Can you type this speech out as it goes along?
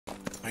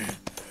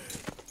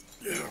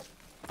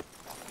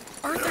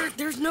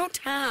There's no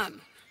time.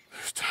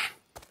 There's time.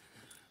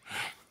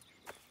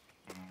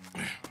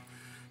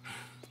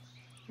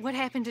 What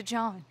happened to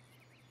John?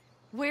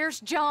 Where's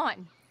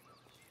John?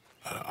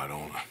 I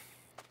don't know.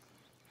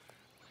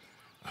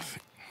 I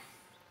think...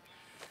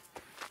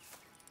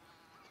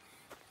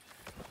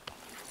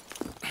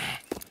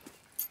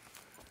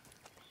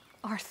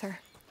 Arthur.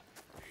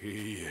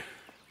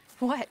 What?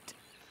 What?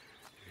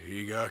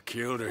 He got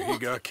killed or he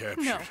got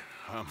captured. No.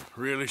 I'm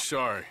really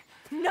sorry.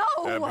 No!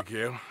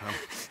 Abigail,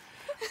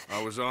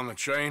 I was on the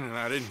train and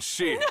I didn't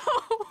see it. No!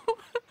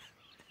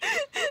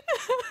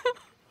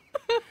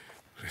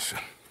 Listen.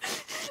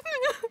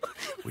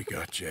 We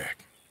got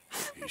Jack.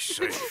 He's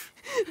safe.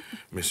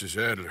 Mrs.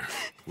 Adler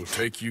will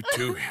take you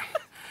to him.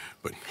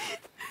 But,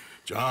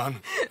 John,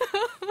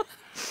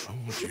 I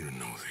want you to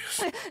know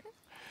this.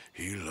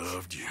 He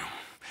loved you.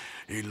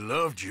 He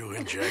loved you,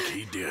 and Jack,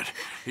 he did.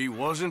 He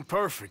wasn't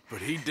perfect,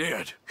 but he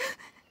did.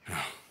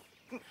 Now,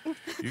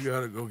 you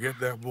gotta go get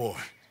that boy.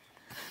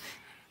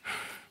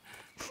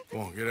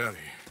 Come on, get out of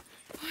here.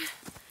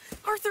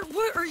 Arthur,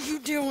 what are you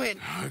doing?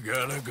 I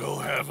gotta go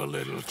have a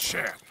little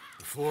chat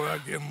before I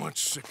get much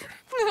sicker.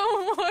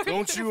 No, Arthur.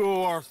 Don't you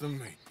owe Arthur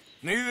me.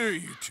 Neither of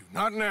you two.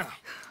 Not now.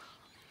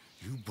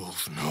 You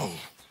both know.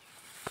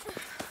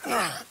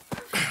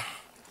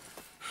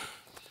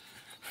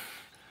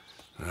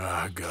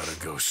 I gotta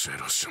go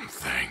settle some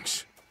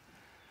things.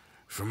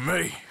 For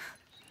me,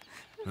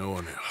 no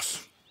one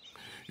else.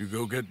 You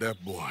go get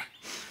that boy.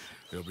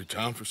 There'll be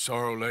time for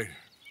sorrow later.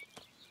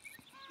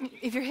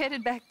 If you're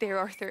headed back there,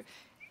 Arthur,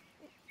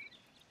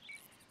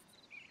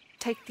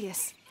 take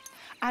this.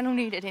 I don't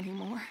need it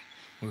anymore.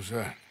 What's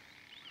that?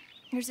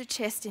 There's a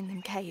chest in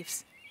them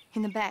caves,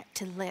 in the back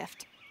to the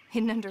left,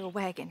 hidden under a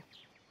wagon.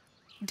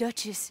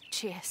 Dutch's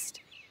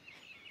chest.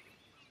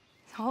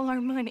 All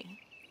our money.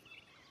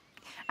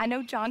 I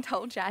know John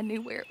told you I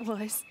knew where it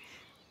was.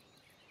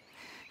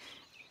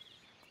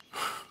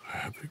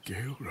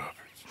 Abigail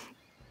Roberts.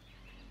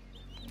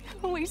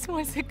 Always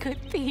was a good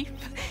thief.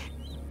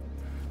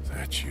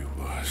 That you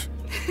was.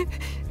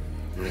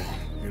 Go on,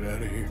 get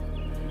out of here.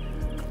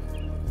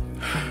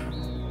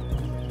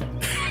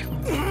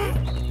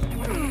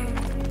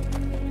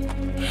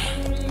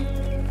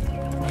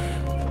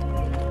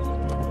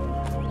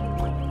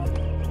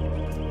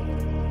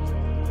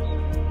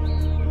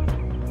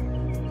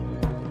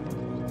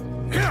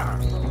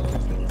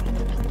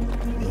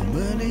 The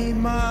many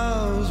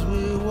miles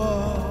we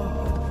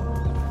walk,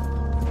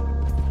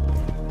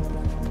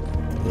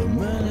 the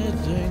many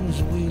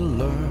things we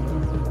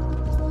learn,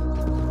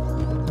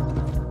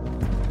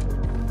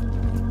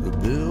 the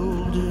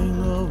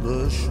building of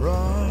a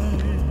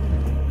shrine,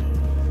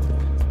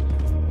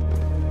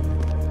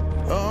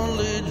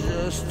 only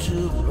just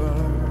to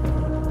burn.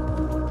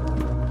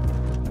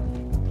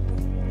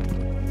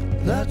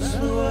 That's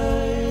the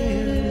way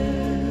it is.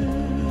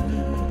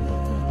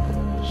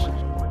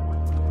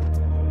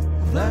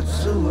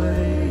 That's the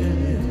way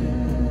it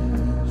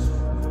is.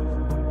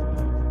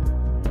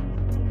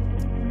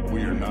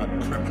 We are not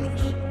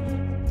criminals.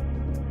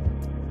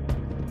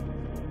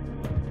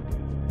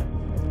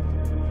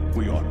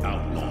 We are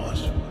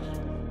outlaws.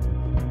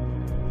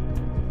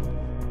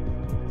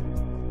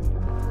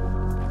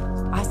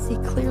 I see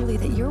clearly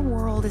that your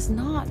world is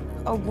not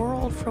a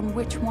world from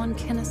which one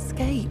can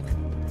escape.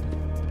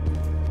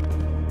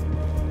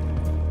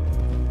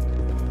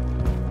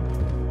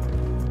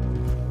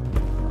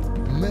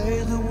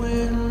 May the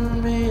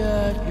wind be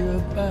at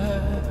your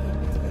back.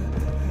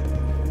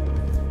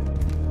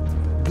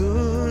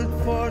 Good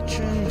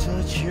fortune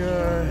touch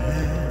your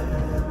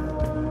hand.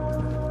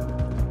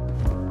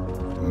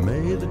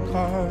 May the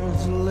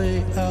cards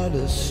lay out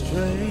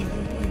astray,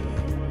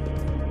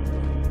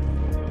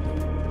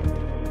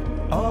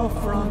 all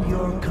from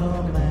your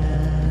command.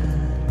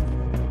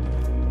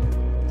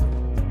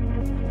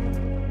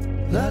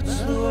 That's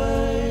the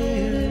way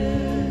it is.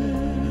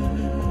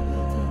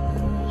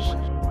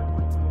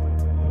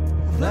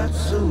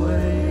 That's the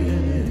way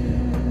it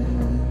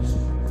is.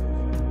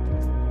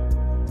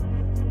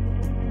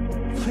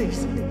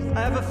 Please, I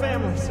have a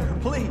family, sir.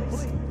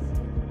 Please.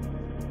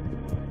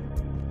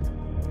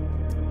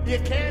 You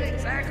can't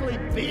exactly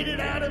beat it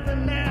out of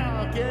him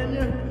now, can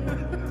you?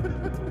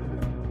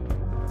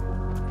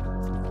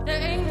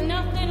 There ain't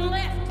nothing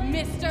left,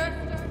 mister.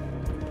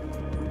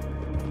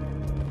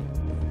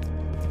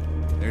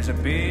 There's a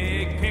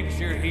big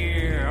picture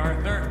here,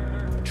 Arthur.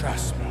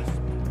 Trust me.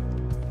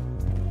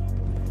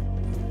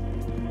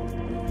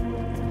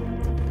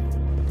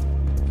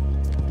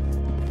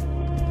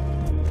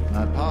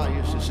 My pa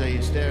used to say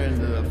you stare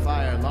into the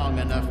fire long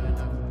enough,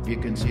 you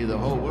can see the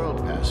whole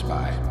world pass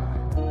by.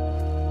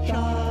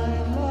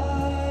 Shine